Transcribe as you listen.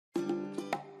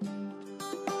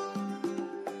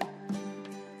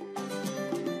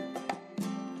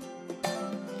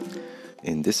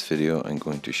In this video I'm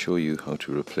going to show you how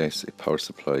to replace a power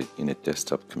supply in a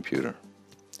desktop computer.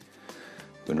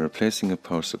 When replacing a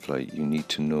power supply you need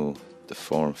to know the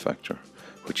form factor,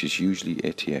 which is usually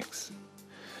ATX.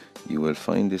 You will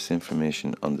find this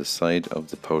information on the side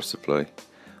of the power supply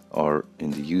or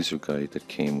in the user guide that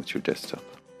came with your desktop.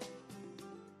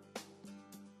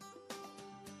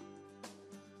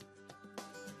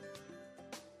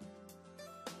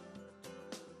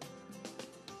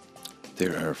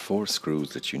 There are 4 screws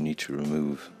that you need to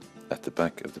remove at the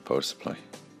back of the power supply,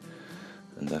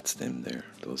 and that's them there,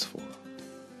 those 4.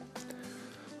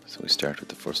 So we start with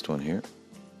the first one here.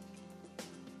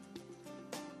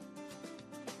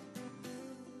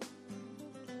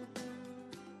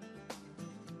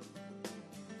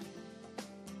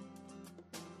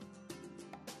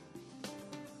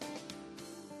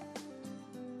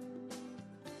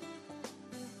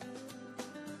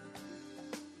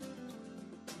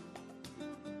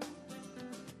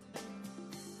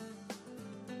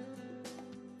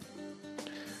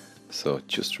 So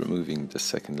just removing the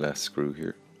second last screw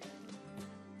here.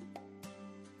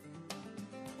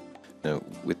 Now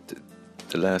with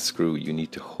the last screw you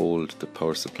need to hold the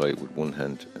power supply with one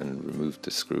hand and remove the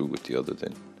screw with the other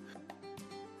then.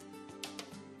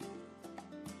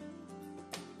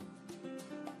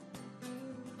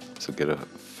 So get a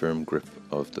firm grip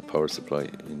of the power supply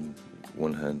in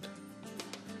one hand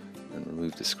and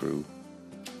remove the screw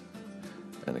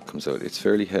and it comes out. It's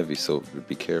fairly heavy, so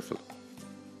be careful.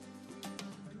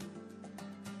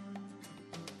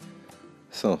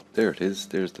 So there it is,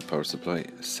 there's the power supply,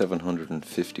 a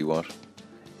 750 watt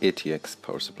ATX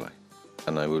power supply,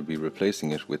 and I will be replacing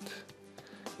it with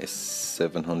a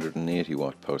 780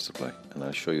 watt power supply, and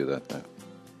I'll show you that now.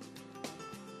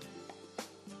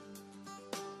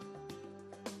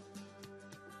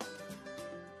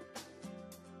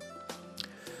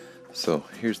 So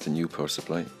here's the new power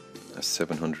supply, a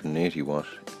 780 watt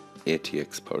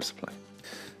ATX power supply.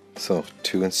 So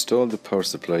to install the power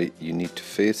supply you need to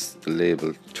face the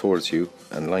label towards you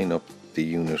and line up the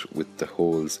unit with the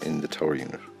holes in the tower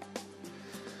unit.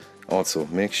 Also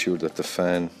make sure that the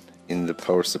fan in the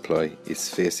power supply is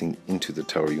facing into the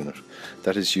tower unit.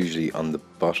 That is usually on the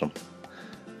bottom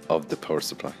of the power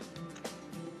supply.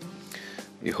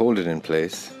 You hold it in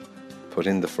place, put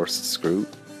in the first screw,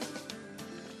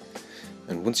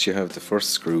 and once you have the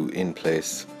first screw in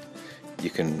place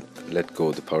you can let go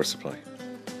of the power supply.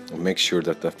 And make sure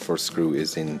that that first screw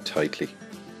is in tightly.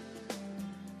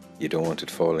 You don't want it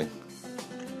falling.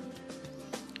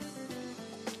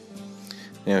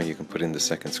 Now you can put in the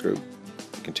second screw.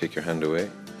 You can take your hand away.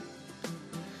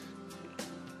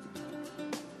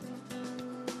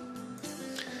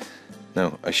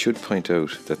 Now I should point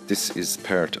out that this is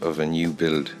part of a new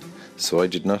build, so I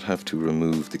did not have to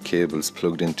remove the cables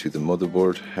plugged into the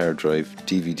motherboard, hard drive,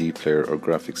 DVD player or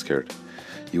graphics card.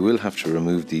 You will have to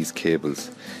remove these cables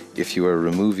if you are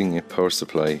removing a power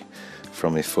supply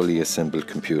from a fully assembled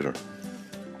computer.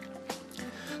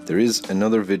 There is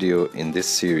another video in this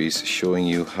series showing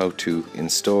you how to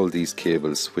install these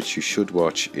cables, which you should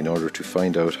watch in order to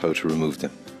find out how to remove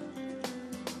them.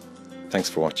 Thanks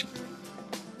for watching.